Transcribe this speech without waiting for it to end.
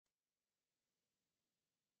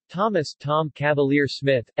Thomas Tom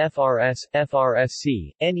Cavalier-Smith, FRS,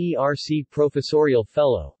 FRSC, NERC Professorial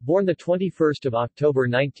Fellow, born 21 October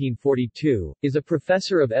 1942, is a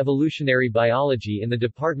professor of evolutionary biology in the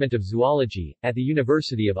Department of Zoology, at the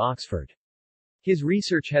University of Oxford. His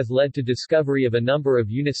research has led to discovery of a number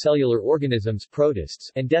of unicellular organisms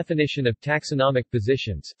protists and definition of taxonomic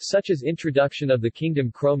positions, such as introduction of the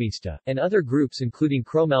kingdom Chromista, and other groups including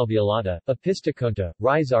Chromalveolata, Opisthoctonta,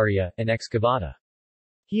 Rhizaria, and Excavata.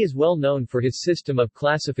 He is well known for his system of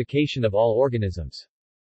classification of all organisms.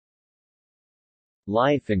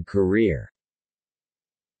 Life and career.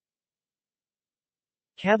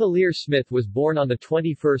 Cavalier-Smith was born on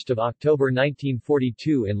 21 October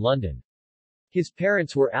 1942 in London. His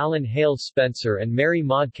parents were Alan Hales Spencer and Mary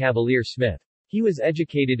Maud Cavalier-Smith. He was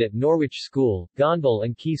educated at Norwich School, Gonville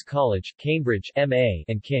and Caius College, Cambridge, M.A.,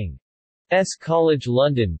 and King's College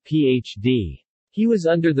London, Ph.D. He was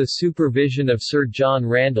under the supervision of Sir John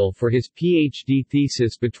Randall for his Ph.D.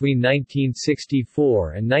 thesis between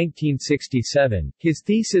 1964 and 1967. His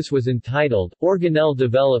thesis was entitled, Organelle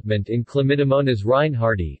Development in Chlamydomonas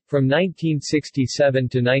reinhardti. From 1967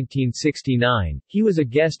 to 1969, he was a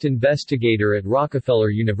guest investigator at Rockefeller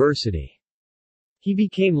University. He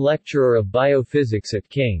became lecturer of biophysics at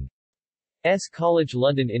King's College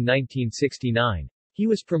London in 1969. He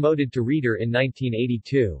was promoted to reader in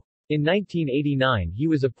 1982. In 1989 he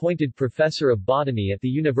was appointed Professor of Botany at the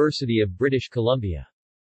University of British Columbia.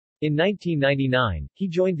 In 1999, he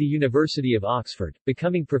joined the University of Oxford,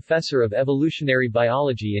 becoming Professor of Evolutionary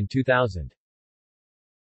Biology in 2000.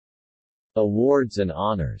 Awards and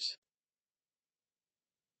honors.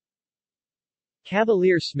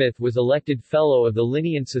 Cavalier-Smith was elected Fellow of the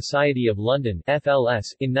Linnean Society of London (FLS)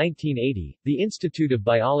 in 1980, the Institute of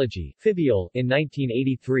Biology (Fibiol) in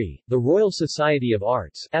 1983, the Royal Society of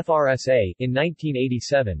Arts (FRSA) in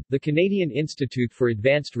 1987, the Canadian Institute for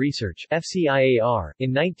Advanced Research (FCIAR)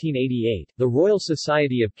 in 1988, the Royal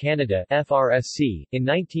Society of Canada (FRSC) in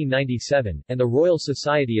 1997, and the Royal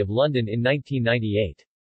Society of London in 1998.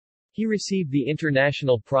 He received the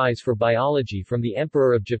International Prize for Biology from the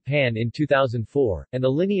Emperor of Japan in 2004, and the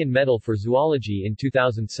Linnean Medal for Zoology in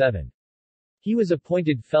 2007. He was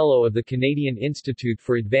appointed Fellow of the Canadian Institute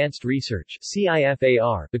for Advanced Research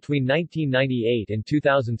 (CIFAR) between 1998 and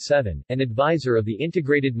 2007, and advisor of the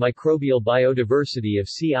Integrated Microbial Biodiversity of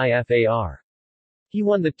CIFAR. He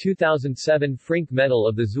won the 2007 Frink Medal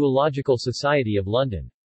of the Zoological Society of London.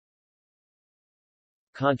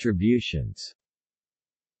 Contributions.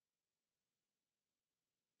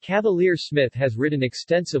 Cavalier-Smith has written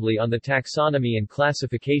extensively on the taxonomy and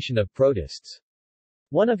classification of protists.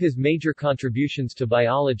 One of his major contributions to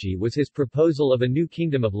biology was his proposal of a new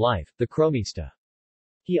kingdom of life, the Chromista.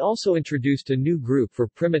 He also introduced a new group for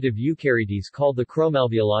primitive eukaryotes called the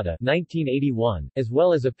Chromalveolata 1981, as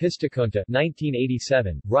well as Opisthoctonta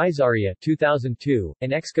 1987, Rhizaria 2002,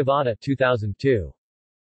 and Excavata 2002.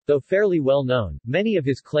 Though fairly well known, many of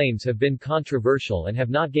his claims have been controversial and have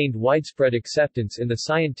not gained widespread acceptance in the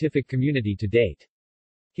scientific community to date.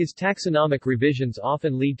 His taxonomic revisions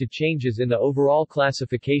often lead to changes in the overall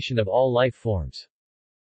classification of all life forms.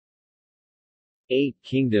 8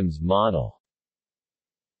 Kingdoms Model.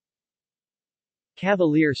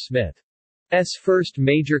 Cavalier-Smith's first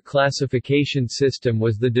major classification system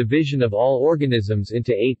was the division of all organisms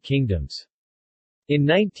into 8 kingdoms. In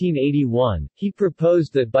 1981, he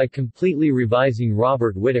proposed that by completely revising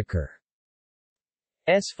Robert Whittaker's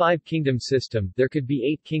 5-kingdom system, there could be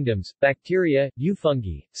 8 kingdoms: bacteria,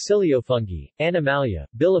 eufungi, ciliofungi, animalia,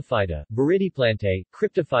 bilyphyta, viridiplantae,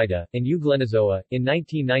 cryptophyta, and euglenozoa. In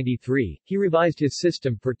 1993, he revised his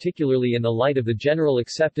system particularly in the light of the general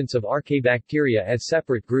acceptance of archaebacteria as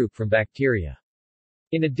separate group from bacteria.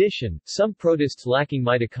 In addition, some protists lacking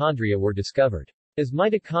mitochondria were discovered. As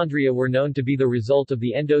mitochondria were known to be the result of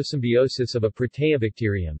the endosymbiosis of a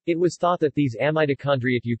Proteobacterium, it was thought that these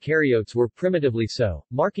amitochondriate eukaryotes were primitively so,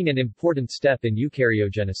 marking an important step in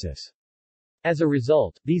eukaryogenesis. As a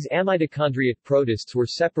result, these amitochondriate protists were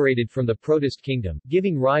separated from the protist kingdom,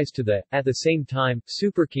 giving rise to the, at the same time,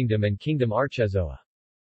 superkingdom and kingdom Archezoa.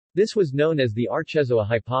 This was known as the Archezoa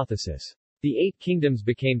hypothesis. The 8 kingdoms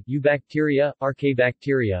became Eubacteria,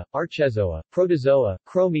 Archaebacteria, Archezoa, Protozoa,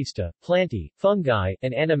 Chromista, Plantae, Fungi,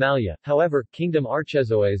 and Animalia. However, Kingdom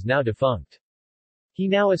Archezoa is now defunct. He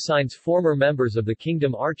now assigns former members of the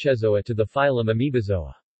Kingdom Archezoa to the phylum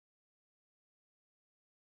Amoebozoa.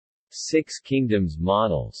 6 Kingdoms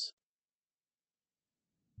Models.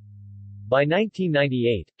 By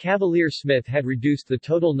 1998, Cavalier-Smith had reduced the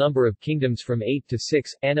total number of kingdoms from 8 to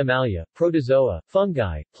 6, Animalia, Protozoa,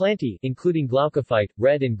 Fungi, Plantae including glaucophyte,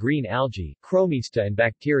 red and green algae, Chromista and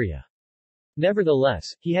bacteria.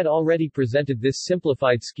 Nevertheless, he had already presented this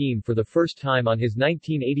simplified scheme for the first time on his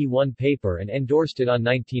 1981 paper and endorsed it on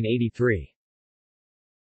 1983.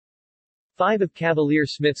 5 of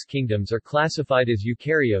Cavalier-Smith's kingdoms are classified as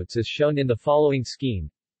eukaryotes as shown in the following scheme.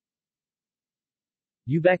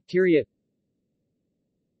 Eubacteria,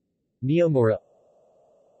 Neomora,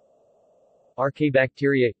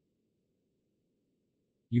 Archaebacteria,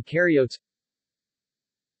 Eukaryotes,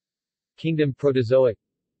 Kingdom Protozoa,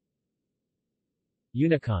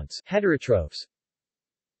 Uniconts, heterotrophs,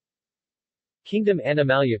 Kingdom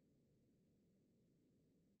Animalia,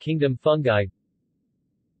 Kingdom Fungi,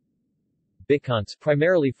 Biconts,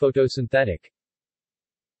 primarily photosynthetic,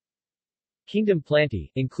 Kingdom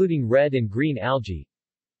Plantae, including red and green algae,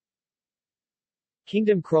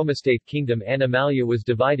 Kingdom Chromostate. Kingdom Animalia was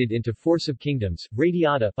divided into 4 subkingdoms: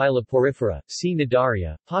 Radiata, Phyloporifera, C.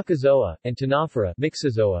 Nidaria, Pachyzoa, and Ctenophora,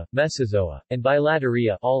 Mixozoa, Mesozoa, and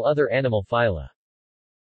Bilateria, all other animal phyla.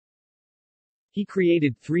 He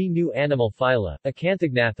created 3 new animal phyla: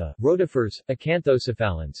 Acanthognatha, rotifers,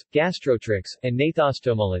 Acanthocephalans, Gastrotrix, and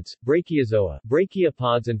Gnathostomolids, Brachiozoa,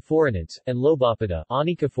 Brachiopods and Phoronids, and Lobopoda,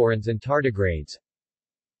 Onychophorans and tardigrades,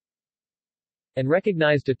 and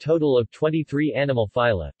recognized a total of 23 animal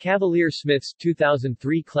phyla. Cavalier-Smith's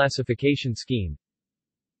 2003 classification scheme.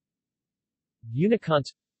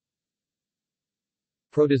 Uniconts,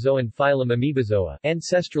 Protozoan phylum Amoebozoa,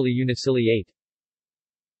 ancestrally uniciliate.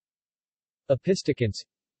 Opisthokonts,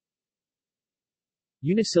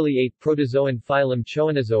 uniciliate protozoan phylum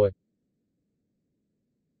Choanozoa.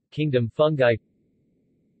 Kingdom Fungi,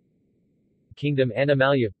 Kingdom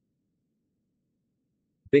Animalia,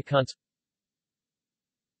 Biconts,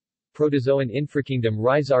 Protozoan infrakingdom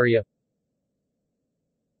Rhizaria,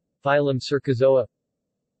 Phylum Cercozoa,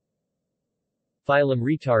 Phylum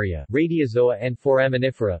Retaria, Radiozoa and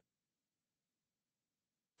Foraminifera,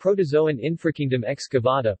 Protozoan infrakingdom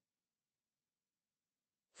Excavata,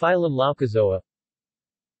 Phylum Laucozoa,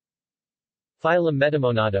 Phylum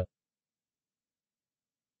Metamonada,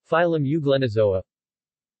 Phylum Euglenozoa,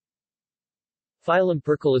 Phylum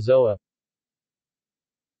Percolozoa,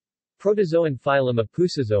 Protozoan phylum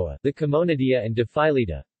Apusozoa, the Chimonidia and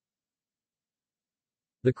Diphylida,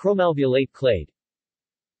 the chromalveolate clade,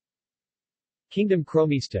 Kingdom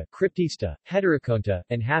Chromista, Cryptista, Heteroconta,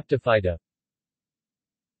 and Haptophyta,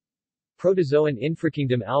 Protozoan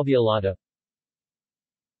infrakingdom Alveolata,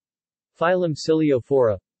 Phylum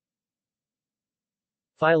Ciliophora,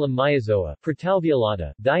 Phylum Myozoa,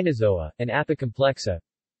 Protalveolata, Dinozoa, and Apicomplexa,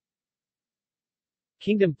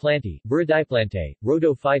 Kingdom Plantae, Viridiplantae,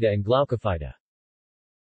 Rhodophyta and Glaucophyta.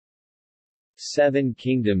 7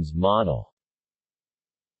 Kingdoms model.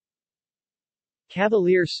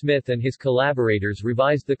 Cavalier-Smith and his collaborators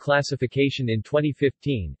revised the classification in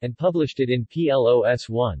 2015, and published it in PLOS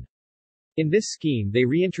 1. In this scheme they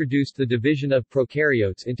reintroduced the division of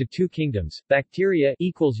prokaryotes into 2 kingdoms: bacteria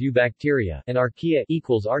equals eubacteria and archaea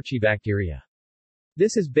equals archaebacteria.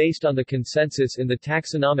 This is based on the consensus in the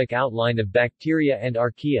taxonomic outline of bacteria and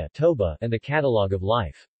archaea (TOBA) and the Catalogue of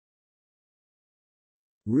Life.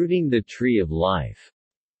 Rooting the Tree of Life.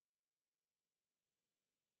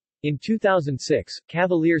 In 2006,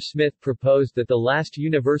 Cavalier-Smith proposed that the last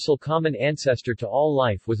universal common ancestor to all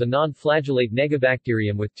life was a non-flagellate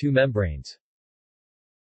negabacterium with 2 membranes.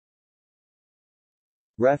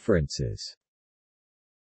 References.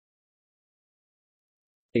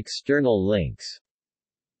 External links.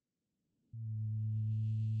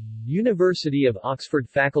 University of Oxford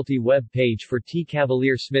faculty web page for T.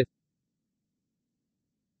 Cavalier-Smith.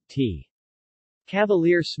 T.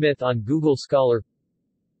 Cavalier-Smith on Google Scholar.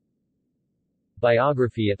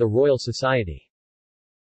 Biography at the Royal Society.